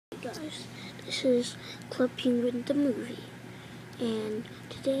guys, this is Clubpenguin the movie, and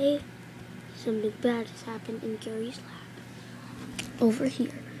today something bad has happened in Gary's lab. Over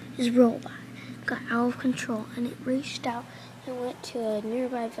here, his robot got out of control and it raced out and went to a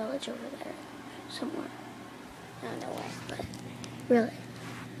nearby village over there, somewhere. I don't know where, but really,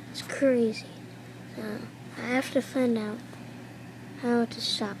 it's crazy. I have to find out how to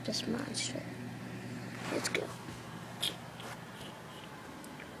stop this monster. Let's go.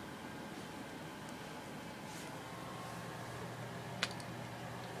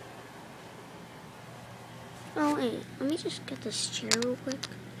 Oh wait, let me just get this chair real quick.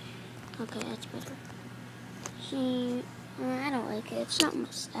 Okay, that's better. See, I don't like it. It's not my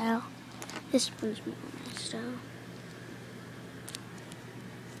style. This one's more my style.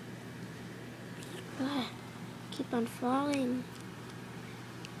 Keep on falling.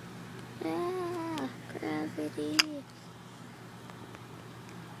 Ah, gravity.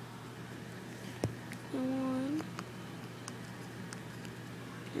 Come on.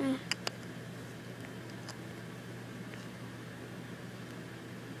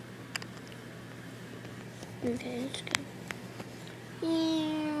 Okay, let's go.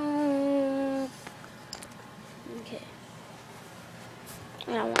 Okay. I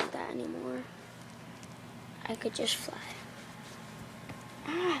don't want that anymore. I could just fly.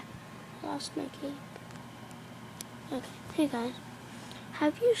 Ah! I lost my cape. Okay, hey guys.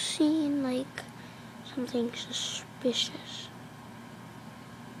 Have you seen, like, something suspicious?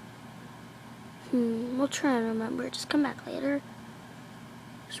 We'll try and remember. Just come back later.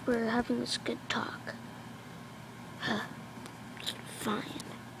 Because we're having this good talk. Fine.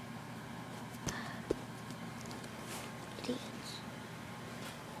 Idiots.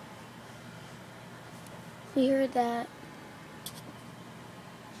 We heard that.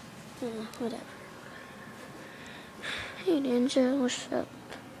 Whatever. Hey Ninja, what's up?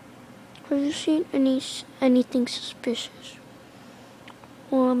 Have you seen anything suspicious?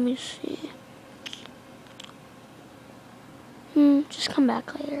 Well, let me see. Just come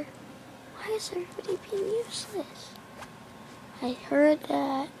back later. Why is everybody being useless? I heard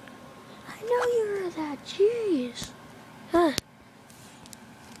that. I know you heard that. Jeez.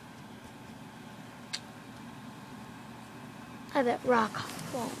 I bet rock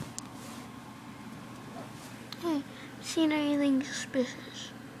won't. Hey, seen anything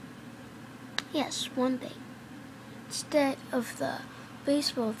suspicious? Yes, one thing. Instead of the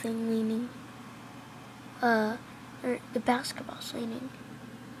baseball thing leaning, or the basketball's leaning.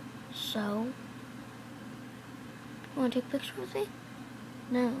 So, you want to take a picture with me?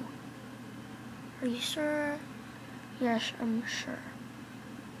 No. Are you sure? Yes, I'm sure.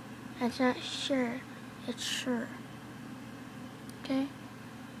 It's not sure, it's sure. Okay?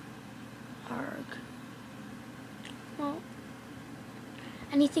 Arg. Well,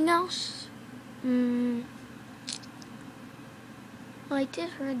 anything else? Well, I did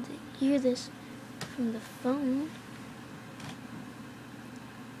hear this from the phone.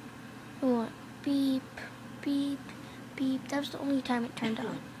 What? Beep, beep, beep. That was the only time it turned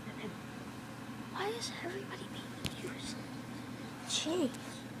on. Why is everybody being useless? Jeez.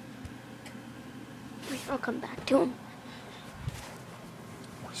 I'll come back to him.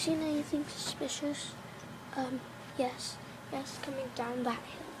 Seen anything suspicious? Yes. Yes, coming down that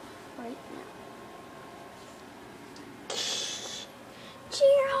hill right now.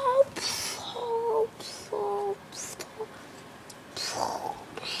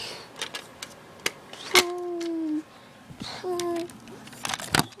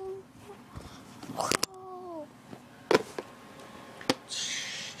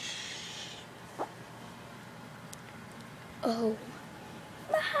 Oh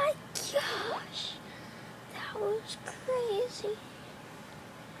my gosh, that was crazy.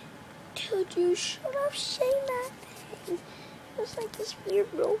 Dude, you should have seen that thing. It was like this weird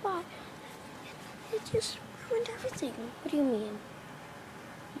robot. It just ruined everything. What do you mean?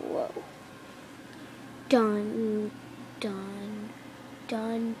 Whoa. Dun, dun,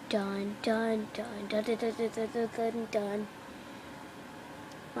 dun, dun, dun, dun, dun, dun, dun, dun, dun, dun, dun.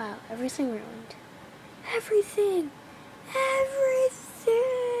 Wow, everything ruined. Everything! Everything!